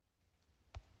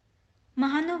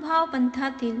महानुभाव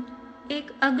पंथातील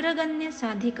एक अग्रगण्य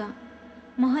साधिका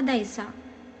महदायसा,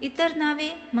 इतर नावे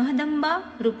महदंबा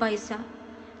रुपायसा,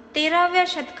 13व्या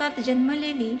शतकात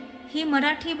जन्मलेली ही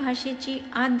मराठी भाषेची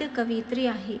आद्य कवयित्री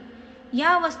आहे.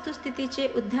 या वस्तुस्थितीचे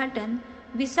उद्घाटन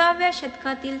 20व्या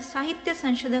शतकातील साहित्य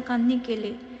संशोधकांनी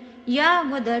केले. या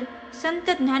अगोदर संत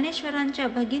ज्ञानेश्वरांच्या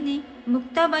भगिनी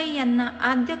मुक्ताबाई यांना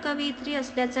आद्य कवयित्री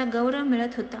असल्याचा गौरव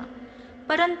मिळत होता.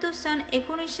 परंतु सन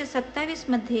 1927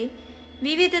 मध्ये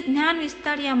विविध ज्ञान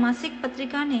विस्तार या मासिक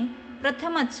पत्रिकाने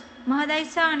प्रथमच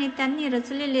महदायसा आणि त्यांनी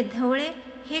रचलेले धवळे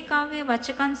हे काव्य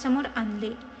वाचकांसमोर आणले.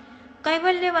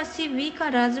 कैवल्यवासी वि. का.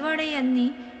 राजवाडे यांनी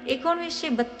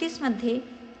 1932 मध्ये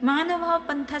महानुभाव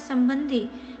पंथासंबंधी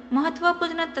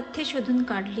महत्त्वपूर्ण तथ्ये शोधून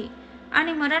काढली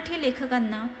आणि मराठी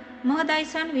लेखकांना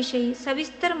महदायसांविषयी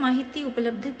सविस्तर माहिती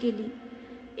उपलब्ध केली.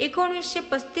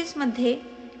 1935 मध्ये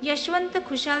यशवंत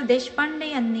खुशाल देशपांडे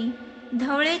यांनी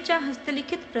धवळेच्या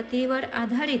हस्तलिखित प्रतीवर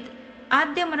आधारित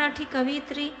आद्य मराठी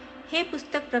कवयित्री हे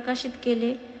पुस्तक प्रकाशित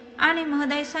केले आणि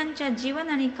महदायसांच्या जीवन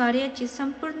आणि कार्याची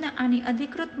संपूर्ण आणि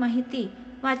अधिकृत माहिती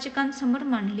वाचकांसमोर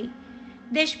मांडली.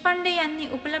 देशपांडे यांनी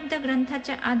उपलब्ध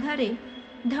ग्रंथाच्या आधारे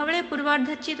धवळे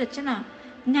पूर्वार्धाची रचना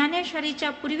ज्ञानेश्वरीच्या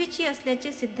पूर्वीची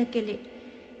असल्याचे सिद्ध केले.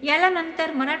 याला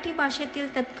नंतर मराठी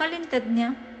भाषेतील तत्कालीन तज्ज्ञ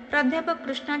प्राध्यापक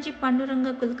कृष्णाजी पांडुरंग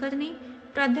कुलकर्णी,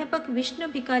 प्राध्यापक विष्णू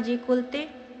भिकाजी कोलते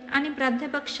आणि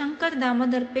प्राध्यापक शंकर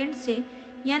दामोदर पेंडसे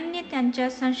यांनी त्यांच्या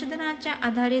संशोधनाच्या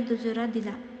आधारे दुजोरा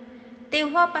दिला.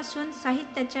 तेव्हापासून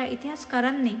साहित्याच्या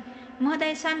इतिहासकारांनी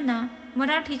महदायसांना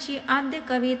मराठीची आद्य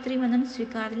कवयित्री म्हणून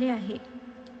स्वीकारले आहे.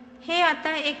 हे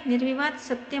आता एक निर्विवाद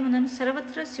सत्य म्हणून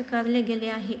सर्वत्र स्वीकारले गेले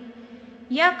आहे.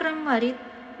 या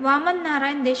क्रमवारीत वामन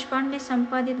नारायण देशपांडे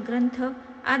संपादित ग्रंथ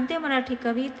आद्य मराठी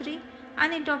कवयित्री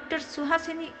आणि डॉक्टर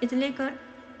सुहासिनी इजलेकर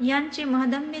यांचे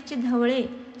महदंबेचे धवळे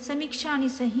समीक्षा आणि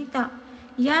संहिता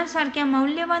यांसारख्या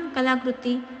मौल्यवान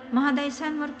कलाकृती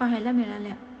महदायसांवर पाहायला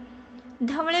मिळाल्या.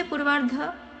 धवळे पूर्वार्ध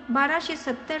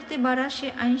 1270 ते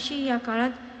 1280 या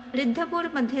काळात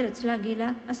रिद्धपूरमध्ये रचला गेला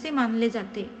असे मानले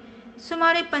जाते.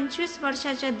 सुमारे 25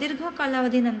 वर्षाच्या दीर्घ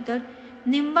कालावधीनंतर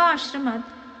निंबा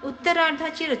आश्रमात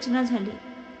उत्तरार्धाची रचना झाली.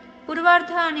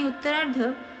 पूर्वार्ध आणि उत्तरार्ध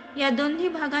या दोन्ही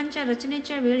भागांच्या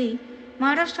रचनेच्या वेळी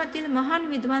महाराष्ट्रातील महान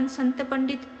विद्वान संत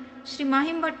पंडित श्री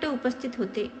माहिमभट्ट उपस्थित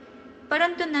होते.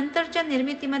 परंतु नंतरच्या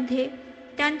निर्मितीमध्ये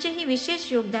त्यांचेही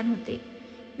विशेष योगदान होते.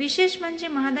 विशेष म्हणजे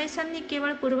महदायसांनी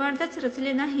केवळ पूर्वार्धच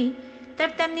रचले नाही, तर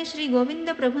त्यांनी श्री गोविंद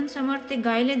प्रभूंसमोर ते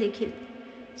गायले देखील.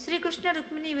 श्रीकृष्ण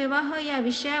रुक्मिणी विवाह या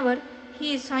विषयावर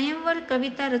ही स्वयंवर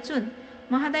कविता रचून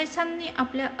महदायसांनी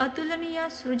आपल्या अतुलनीय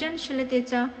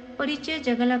सृजनशीलतेचा परिचय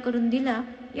जगाला करून दिला,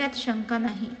 यात शंका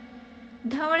नाही.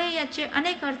 धवळे याचे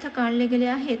अनेक अर्थ काढले गेले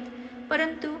आहेत,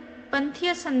 परंतु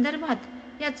पंथीय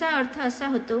संदर्भात याचा अर्थ असा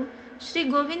होतो: श्री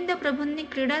गोविंद प्रभूंनी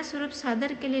क्रीडा स्वरूप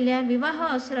सादर केलेल्या विवाह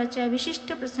अवसराच्या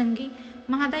विशिष्ट प्रसंगी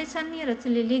महदायसांनी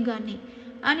रचलेली गाणी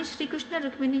आणि श्रीकृष्ण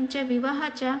रुक्मिणींच्या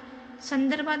विवाहाच्या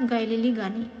संदर्भात गायलेली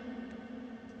गाणी.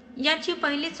 याची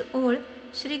पहिलीच ओळ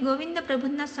श्री गोविंद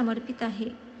प्रभूंना समर्पित आहे.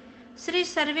 श्री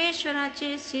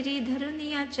सर्वेश्वराचे शिरी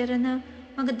धरुनिया चरण,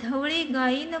 मग धवळे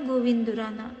गायीन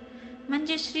गोविंदुराना.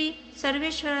 म्हणजे श्री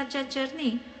सर्वेश्वराच्या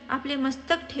चरणी आपले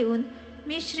मस्तक ठेवून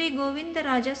मी श्री गोविंद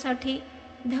राजासाठी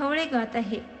धवळे गात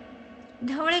आहे.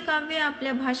 धवळे काव्य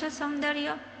आपल्या भाषा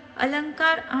सौंदर्य,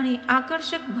 अलंकार आणि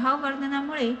आकर्षक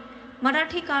भाववर्णनामुळे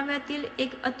मराठी काव्यातील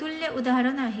एक अतुल्य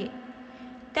उदाहरण आहे.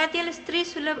 त्यातील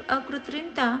स्त्रीसुलभ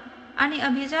अकृत्रिमता आणि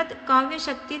अभिजात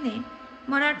काव्यशक्तीने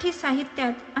मराठी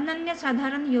साहित्यात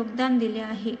अनन्यसाधारण योगदान दिले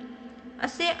आहे,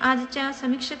 असे आजच्या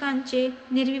समीक्षकांचे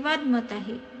निर्विवाद मत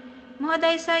आहे.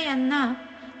 महदायसा यांना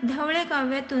धवळे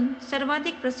काव्यातून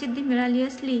सर्वाधिक प्रसिद्धी मिळाली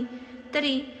असली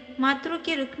तरी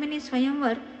मातृकी रुक्मिणी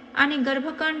स्वयंवर आणि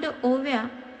गर्भकांड ओव्या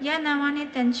या नावाने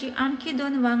त्यांची आणखी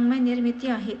 2 वाङ्मय निर्मिती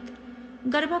आहेत.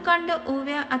 गर्भकांड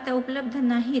ओव्या आता उपलब्ध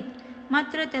नाहीत,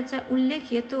 मात्र त्याचा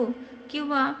उल्लेख येतो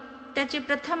किंवा त्याचे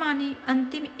प्रथम आणि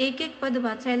अंतिम एक पद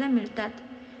वाचायला मिळतात.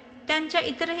 त्यांच्या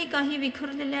इतरही काही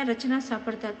विखुरलेल्या रचना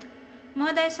सापडतात.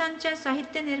 महदायसांच्या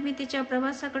साहित्य निर्मितीच्या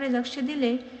प्रवासाकडे लक्ष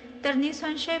दिले तर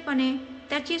निसंशयपणे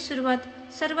त्याची सुरुवात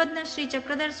सर्वज्ञ श्री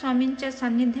चक्रधर स्वामींच्या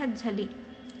सान्निध्यात झाली,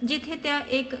 जिथे त्या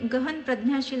एक गहन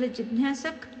प्रज्ञाशील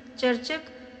जिज्ञासक, चर्चक,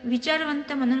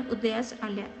 विचारवंत म्हणून उदयास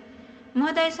आल्या.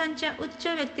 महदायसांच्या उच्च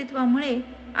व्यक्तित्वामुळे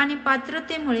आणि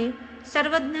पात्रतेमुळे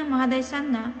सर्वज्ञ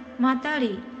महदायसांना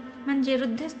माताळी म्हणजे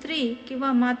वृद्ध स्त्री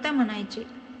किंवा माता म्हणायचे.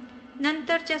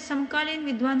 नंतरच्या समकालीन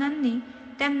विद्वानांनी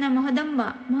त्यांना महदंबा,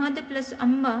 महद प्लस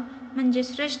अंबा म्हणजे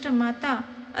श्रेष्ठ माता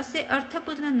असे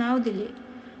अर्थपूर्ण नाव दिले.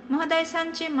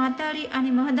 महदायसांचे माताळी आणि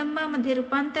महदंबामध्ये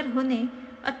रूपांतर होणे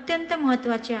अत्यंत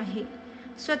महत्त्वाचे आहे.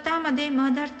 स्वतःमध्ये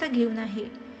महदार्थ घेऊन आहे.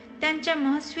 त्यांच्या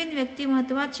महस्वीन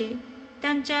व्यक्तिमत्वाचे,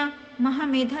 त्यांच्या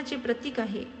महामेधाचे प्रतीक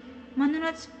आहे.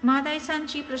 म्हणूनच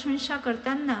महादायसांची प्रशंसा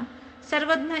करताना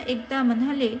सर्वज्ञ एकदा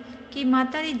म्हणाले की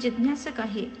म्हातारी जिज्ञासक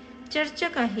आहे,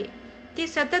 चर्चक आहे. ती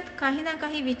सतत काही ना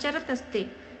काही विचारत असते.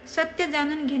 सत्य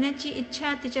जाणून घेण्याची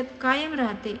इच्छा तिच्यात कायम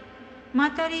राहते.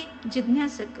 म्हातारी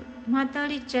जिज्ञासक,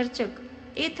 म्हातारी चर्चक,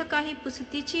 येथ काही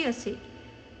पुसतीची असे.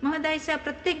 महदायसा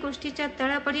प्रत्येक गोष्टीच्या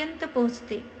तळापर्यंत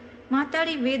पोहोचते.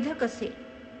 म्हातारी वेधक असे.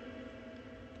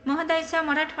 महदायसा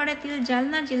मराठवाड्यातील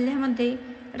जालना जिल्ह्यामध्ये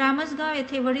रामसगाव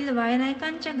येथे वडील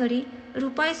वायनायकांच्या घरी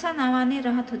रुपायसा नावाने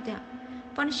राहत होत्या.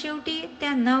 पण शेवटी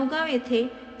त्या नवगाव येथे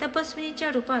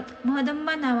तपस्विनीच्या रूपात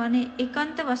महदंबा नावाने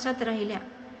एकांतवासात राहिल्या.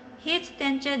 हेच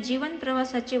त्यांच्या जीवन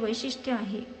प्रवासाचे वैशिष्ट्य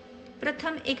आहे.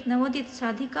 प्रथम एक नवोदित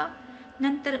साधिका,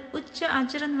 नंतर उच्च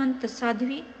आचरणवंत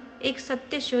साध्वी, एक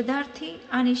सत्यशोधार्थी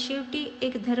आणि शेवटी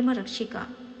एक धर्मरक्षिका.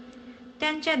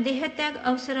 त्यांच्या देहत्याग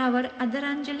अवसरावर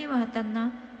आदरांजली वाहताना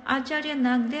आचार्य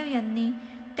नागदेव यांनी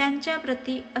त्यांच्या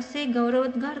प्रती असे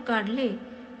गौरवोद्गार काढले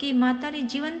की म्हातारी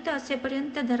जिवंत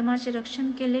असेपर्यंत धर्माचे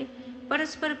रक्षण केले,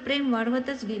 परस्पर प्रेम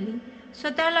वाढवतच गेली.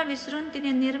 स्वतःला विसरून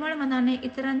तिने निर्मळ मनाने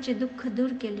इतरांचे दुःख दूर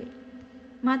केले.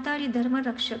 म्हातारी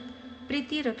धर्मरक्षक,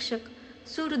 प्रीतिरक्षक,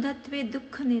 सुहृदत्वे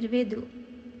दुःख निर्वेदू.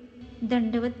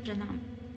 दंडवत प्रणाम.